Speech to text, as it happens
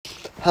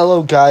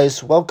Hello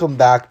guys, welcome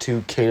back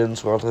to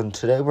Caden's World, and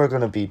today we're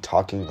going to be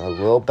talking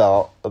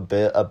a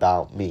bit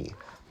about me.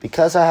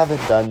 Because I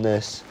haven't done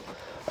this,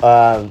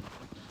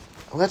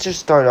 let's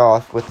just start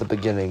off with the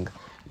beginning.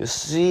 You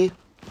see,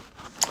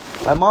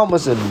 my mom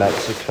was in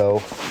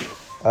Mexico,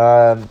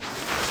 and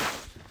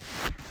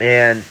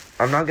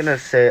I'm not going to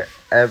say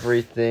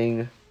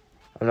everything.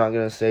 I'm not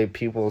going to say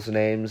people's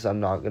names. I'm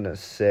not going to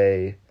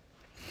say,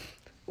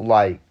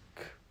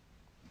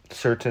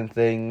 certain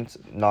things.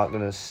 Not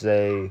going to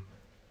say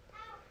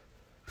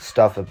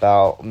stuff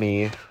about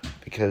me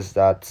because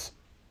that's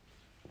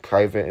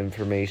private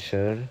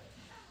information.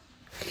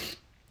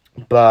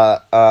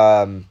 But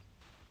my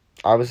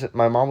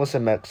mom was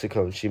in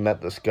Mexico and she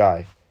met this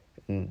guy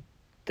and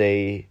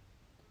they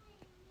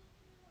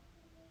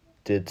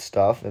did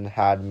stuff and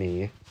had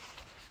me,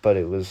 but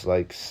it was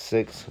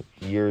 6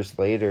 years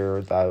later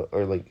it's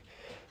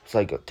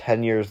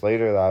 10 years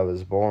later that I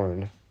was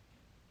born,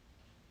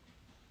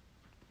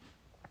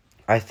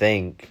 I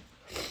think.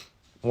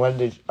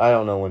 I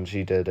don't know when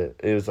she did it.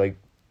 It was a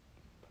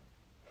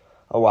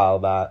while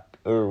back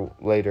or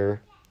later.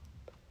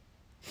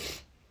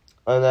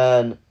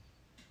 And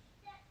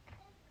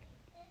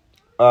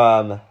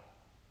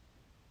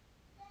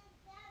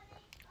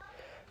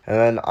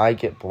then I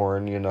get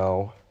born, And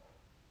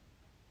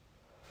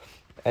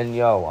and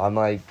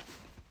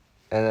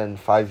then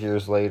 5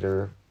 years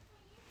later,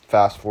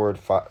 fast forward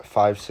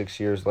 6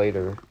 years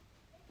later,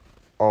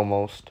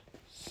 almost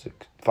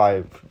 6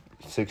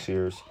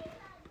 years.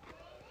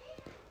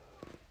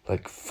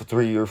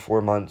 3 or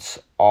 4 months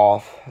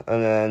off,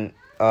 and then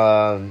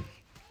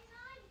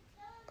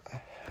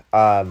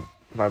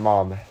my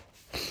mom,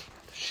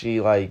 she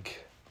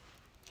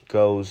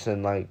goes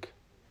and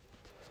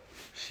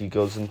she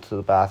goes into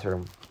the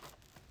bathroom.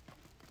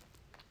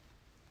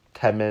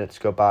 10 minutes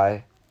go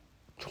by,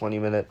 20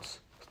 minutes,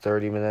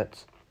 30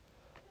 minutes,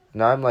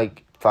 and I'm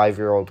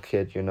 5-year-old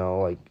kid,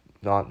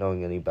 not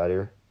knowing any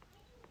better.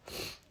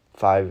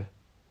 5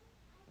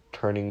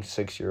 turning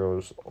 6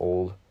 years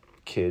old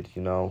kid,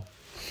 and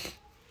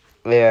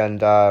and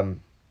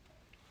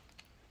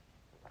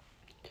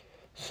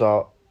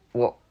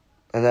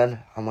then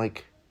I'm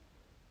like,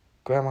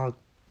 grandma,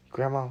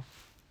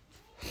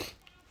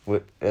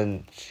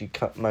 and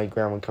my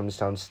grandma comes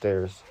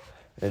downstairs,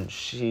 and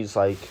she's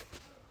or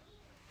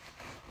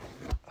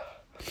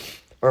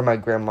my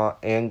grandma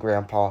and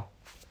grandpa,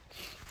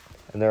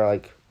 and they're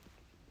like,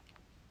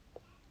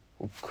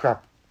 oh,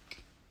 crap,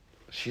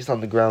 she's on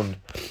the ground.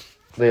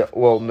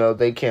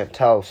 They can't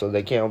tell, so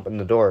they can't open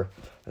the door,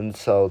 and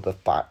so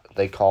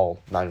they call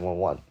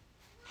 911.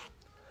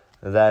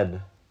 And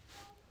then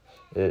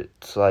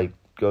it's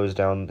goes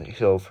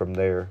downhill from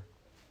there.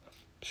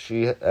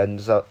 She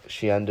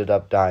ended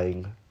up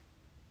dying,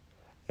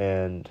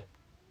 and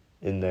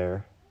in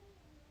there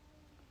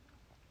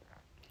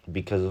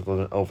because of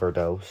an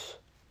overdose.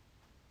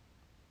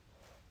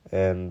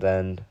 And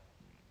then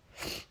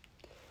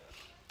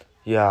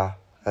 4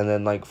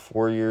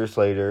 years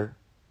later,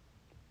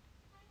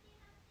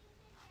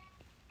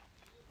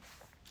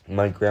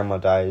 my grandma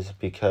dies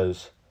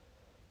because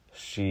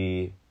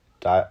she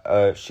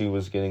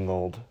was getting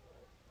old.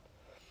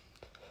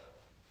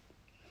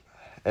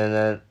 And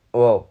then,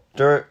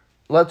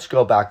 let's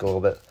go back a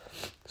little bit.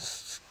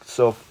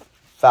 So,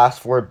 fast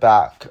forward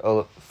back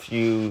a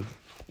few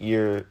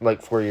years,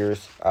 4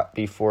 years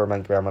before my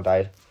grandma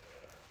died.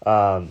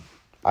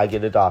 I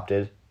get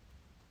adopted.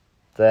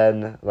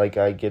 Then,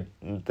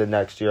 the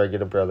next year I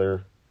get a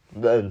brother.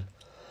 Then,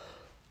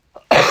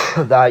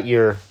 that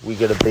year we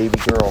get a baby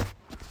girl.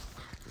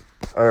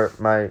 Or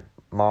my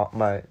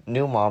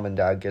new mom and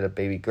dad get a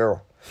baby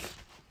girl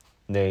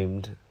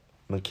named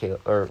Michaela.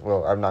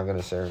 I'm not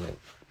gonna say her name.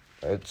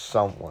 It's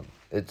someone.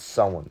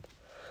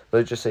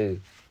 Let's just say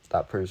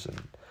that person.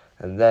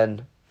 And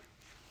then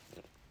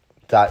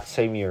that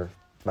same year,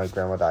 my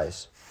grandma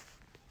dies.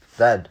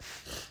 Then,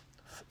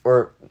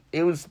 or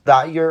it was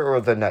that year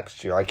or the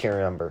next year. I can't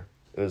remember.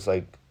 It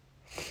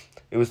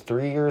was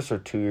 3 years or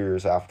 2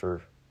 years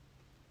after.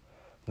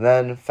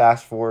 Then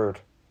fast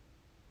forward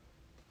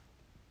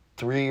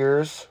 3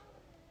 years,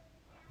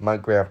 my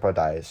grandpa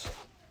dies.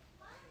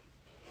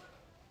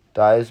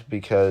 Dies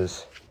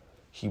because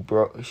he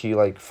broke his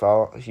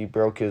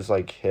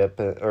hip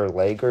or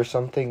leg or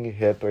something,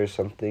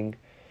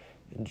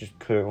 and just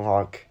couldn't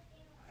walk,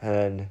 and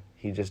then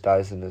he just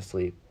dies in his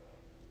sleep.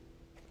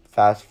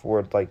 Fast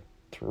forward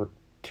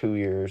 2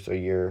 years, a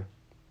year,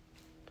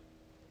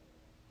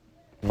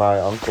 my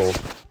uncle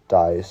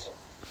dies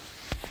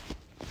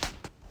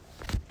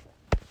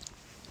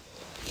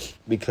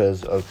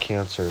because of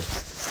cancer.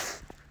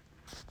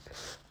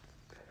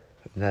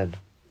 And then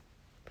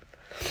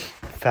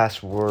fast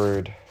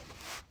forward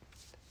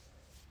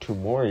 2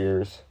 more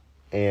years,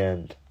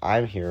 and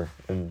I'm here,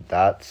 and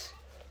that's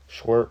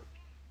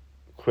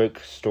quick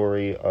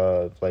story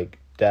of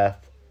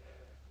death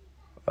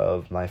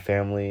of my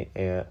family,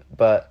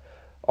 but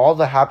all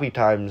the happy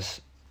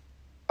times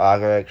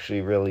are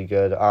actually really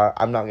good.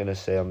 I'm not gonna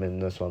say I'm in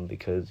this one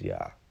because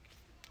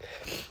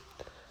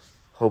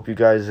Hope you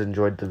guys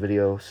enjoyed the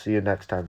video. See you next time.